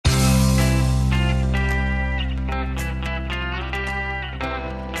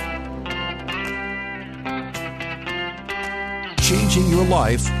changing your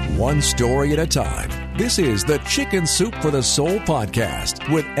life one story at a time. This is the Chicken Soup for the Soul podcast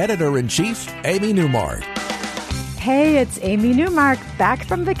with Editor-in-Chief Amy Newmark. Hey, it's Amy Newmark, back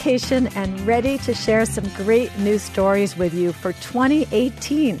from vacation and ready to share some great news stories with you for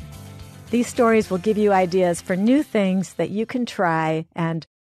 2018. These stories will give you ideas for new things that you can try and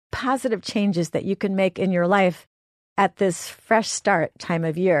positive changes that you can make in your life at this fresh start time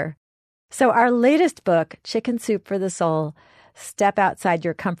of year. So our latest book, Chicken Soup for the Soul, Step Outside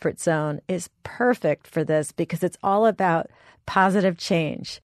Your Comfort Zone, is perfect for this because it's all about positive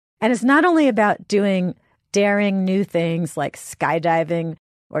change. And it's not only about doing daring new things like skydiving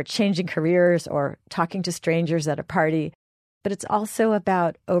or changing careers or talking to strangers at a party, but it's also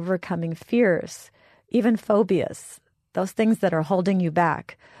about overcoming fears, even phobias, those things that are holding you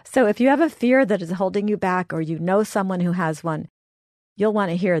back. So if you have a fear that is holding you back or you know someone who has one, you'll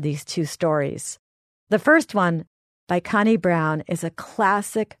want to hear these two stories. The first one, by Connie Brown, is a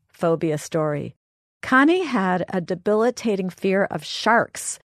classic phobia story. Connie had a debilitating fear of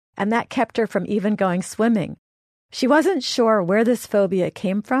sharks, and that kept her from even going swimming. She wasn't sure where this phobia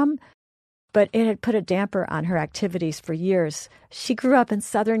came from, but it had put a damper on her activities for years. She grew up in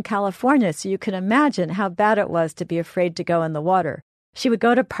Southern California, so you can imagine how bad it was to be afraid to go in the water. She would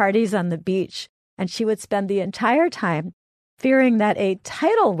go to parties on the beach, and she would spend the entire time fearing that a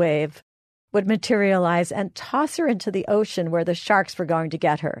tidal wave would materialize and toss her into the ocean where the sharks were going to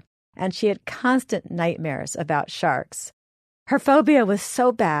get her. And she had constant nightmares about sharks. Her phobia was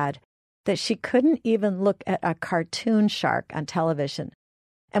so bad that she couldn't even look at a cartoon shark on television.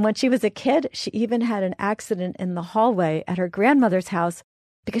 And when she was a kid, she even had an accident in the hallway at her grandmother's house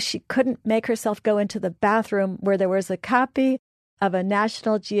because she couldn't make herself go into the bathroom where there was a copy of a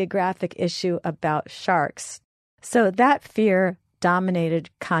National Geographic issue about sharks. So that fear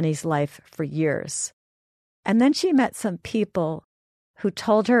dominated Connie's life for years. And then she met some people who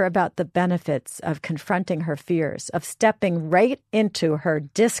told her about the benefits of confronting her fears, of stepping right into her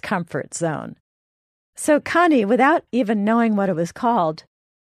discomfort zone. So Connie, without even knowing what it was called,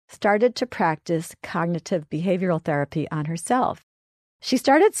 started to practice cognitive behavioral therapy on herself. She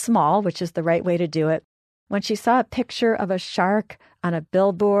started small, which is the right way to do it. When she saw a picture of a shark on a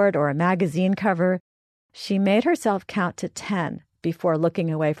billboard or a magazine cover, she made herself count to 10 before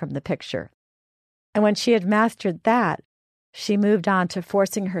looking away from the picture. And when she had mastered that, she moved on to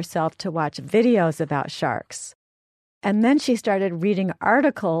forcing herself to watch videos about sharks. And then she started reading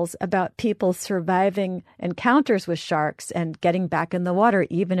articles about people surviving encounters with sharks and getting back in the water,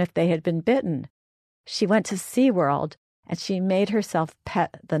 even if they had been bitten. She went to SeaWorld and she made herself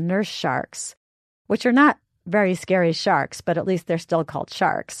pet the nurse sharks, which are not very scary sharks, but at least they're still called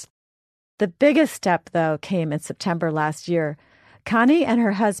sharks. The biggest step, though, came in September last year. Connie and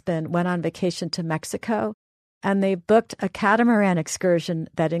her husband went on vacation to Mexico, and they booked a catamaran excursion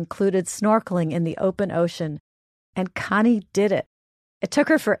that included snorkeling in the open ocean. And Connie did it. It took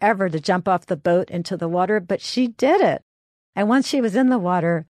her forever to jump off the boat into the water, but she did it. And once she was in the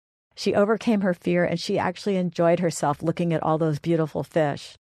water, she overcame her fear and she actually enjoyed herself looking at all those beautiful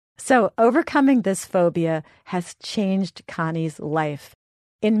fish. So overcoming this phobia has changed Connie's life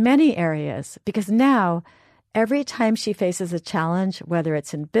in many areas, because now every time she faces a challenge, whether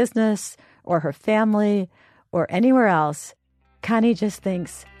it's in business or her family or anywhere else, Connie just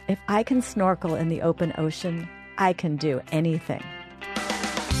thinks, if I can snorkel in the open ocean, I can do anything.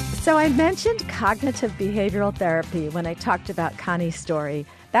 So I mentioned cognitive behavioral therapy when I talked about Connie's story.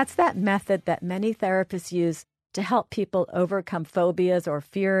 That's that method that many therapists use to help people overcome phobias or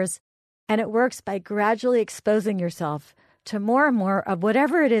fears. And it works by gradually exposing yourself to more and more of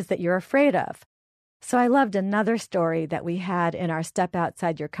whatever it is that you're afraid of. So I loved another story that we had in our Step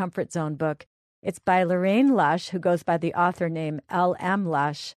Outside Your Comfort Zone book. It's by Lorraine Lush, who goes by the author name L.M.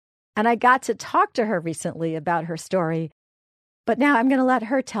 Lush. And I got to talk to her recently about her story. But now I'm going to let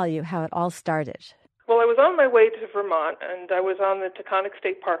her tell you how it all started. Well, I was on my way to Vermont, and I was on the Taconic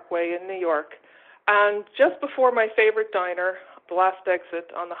State Parkway in New York. And just before my favorite diner, the last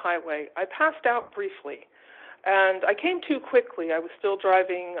exit on the highway, I passed out briefly. And I came to quickly. I was still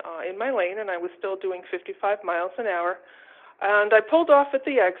driving in my lane, and I was still doing 55 miles an hour. And I pulled off at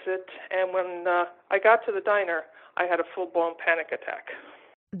the exit, and when I got to the diner, I had a full-blown panic attack.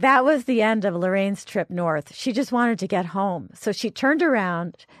 That was the end of Lorraine's trip north. She just wanted to get home. So she turned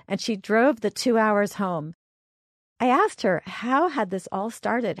around, and she drove the 2 hours home. I asked her, how had this all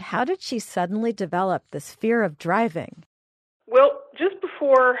started? How did she suddenly develop this fear of driving? Well, just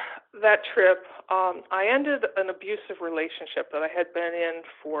before that trip, I ended an abusive relationship that I had been in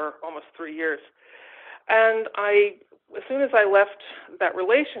for almost 3 years. And as soon as I left that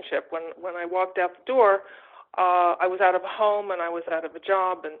relationship, when I walked out the door, I was out of a home and I was out of a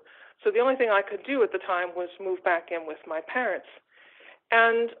job, and so the only thing I could do at the time was move back in with my parents.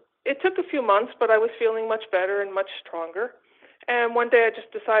 And it took a few months, but I was feeling much better and much stronger. And one day I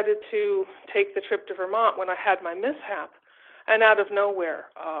just decided to take the trip to Vermont when I had my mishap. And out of nowhere,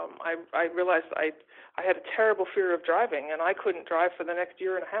 I realized I had a terrible fear of driving, and I couldn't drive for the next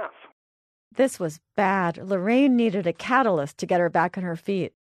year and a half. This was bad. Lorraine needed a catalyst to get her back on her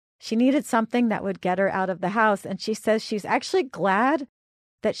feet. She needed something that would get her out of the house, and she says she's actually glad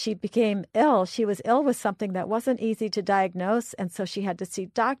that she became ill. She was ill with something that wasn't easy to diagnose, and so she had to see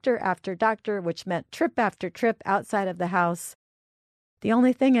doctor after doctor, which meant trip after trip outside of the house. The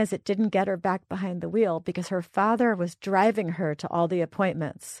only thing is it didn't get her back behind the wheel because her father was driving her to all the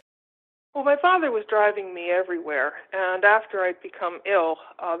appointments. Well, my father was driving me everywhere, and after I'd become ill,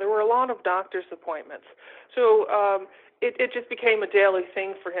 there were a lot of doctor's appointments. So it just became a daily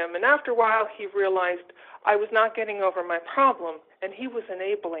thing for him. And after a while, he realized I was not getting over my problem, and he was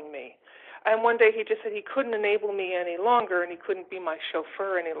enabling me. And one day he just said he couldn't enable me any longer, and he couldn't be my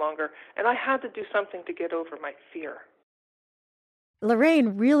chauffeur any longer, and I had to do something to get over my fear.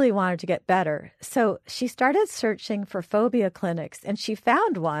 Lorraine really wanted to get better, so she started searching for phobia clinics, and she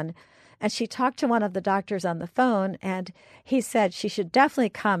found one, and she talked to one of the doctors on the phone, and he said she should definitely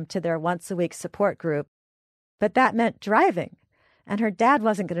come to their once-a-week support group, but that meant driving, and her dad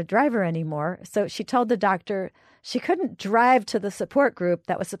wasn't going to drive her anymore, so she told the doctor she couldn't drive to the support group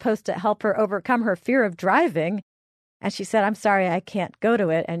that was supposed to help her overcome her fear of driving, and she said, "I'm sorry, I can't go to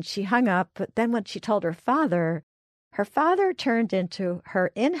it," and she hung up. But then when she told her father turned into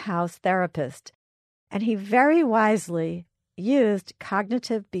her in-house therapist, and he very wisely used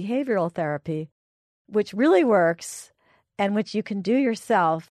cognitive behavioral therapy, which really works and which you can do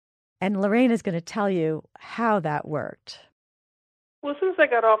yourself. And Lorraine is going to tell you how that worked. Well, as soon as I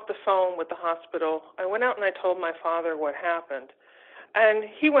got off the phone with the hospital, I went out and I told my father what happened. And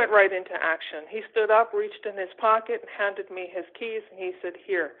he went right into action. He stood up, reached in his pocket, and handed me his keys, and he said,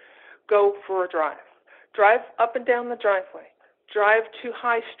 "Here, go for a drive. Drive up and down the driveway. Drive to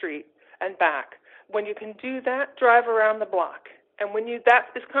High Street and back. When you can do that, drive around the block. And when that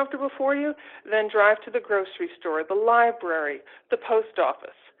is comfortable for you, then drive to the grocery store, the library, the post office.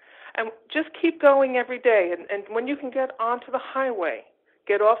 And just keep going every day. And when you can get onto the highway,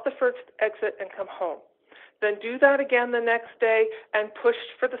 get off the first exit and come home. Then do that again the next day and push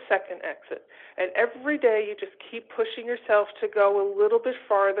for the second exit. And every day you just keep pushing yourself to go a little bit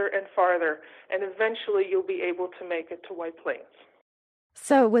farther and farther, and eventually you'll be able to make it to White Plains."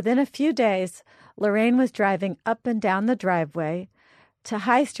 So within a few days, Lorraine was driving up and down the driveway to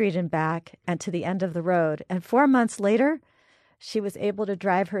High Street and back and to the end of the road. And 4 months later, she was able to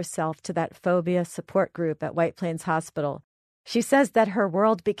drive herself to that phobia support group at White Plains Hospital. She says that her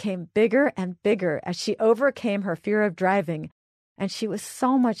world became bigger and bigger as she overcame her fear of driving, and she was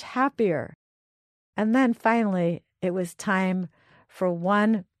so much happier. And then finally, it was time for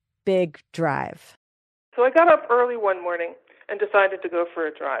one big drive. So I got up early one morning and decided to go for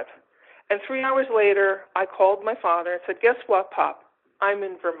a drive. And 3 hours later, I called my father and said, "Guess what, Pop? I'm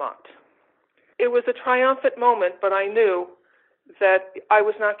in Vermont." It was a triumphant moment, but I knew that I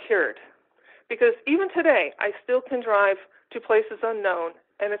was not cured. Because even today, I still can drive to places unknown,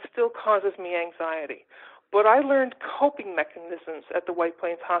 and it still causes me anxiety. But I learned coping mechanisms at the White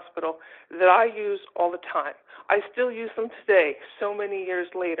Plains Hospital that I use all the time. I still use them today, so many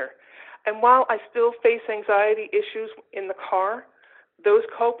years later. And while I still face anxiety issues in the car, those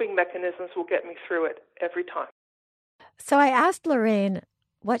coping mechanisms will get me through it every time. So I asked Lorraine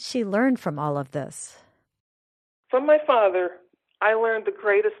what she learned from all of this. From my father, I learned the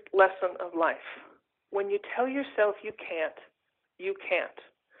greatest lesson of life. When you tell yourself you can't, you can't.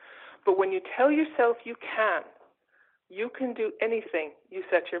 But when you tell yourself you can do anything you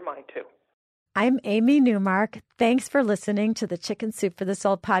set your mind to. I'm Amy Newmark. Thanks for listening to the Chicken Soup for the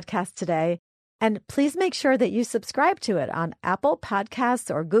Soul podcast today. And please make sure that you subscribe to it on Apple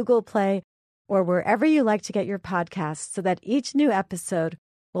Podcasts or Google Play or wherever you like to get your podcasts so that each new episode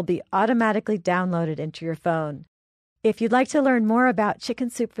will be automatically downloaded into your phone. If you'd like to learn more about Chicken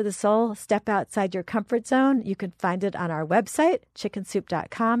Soup for the Soul, step outside your comfort zone. You can find it on our website,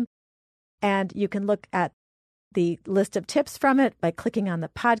 chickensoup.com, and you can look at the list of tips from it by clicking on the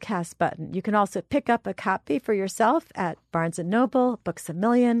podcast button. You can also pick up a copy for yourself at Barnes & Noble, Books A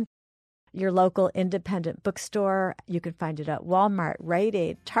Million, your local independent bookstore. You can find it at Walmart, Rite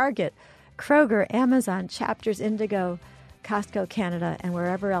Aid, Target, Kroger, Amazon, Chapters Indigo, Costco Canada, and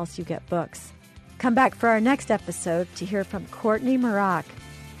wherever else you get books. Come back for our next episode to hear from Courtney Maroc.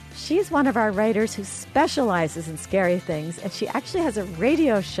 She's one of our writers who specializes in scary things, and she actually has a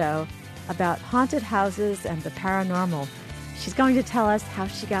radio show about haunted houses and the paranormal. She's going to tell us how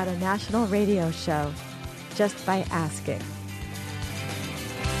she got a national radio show just by asking.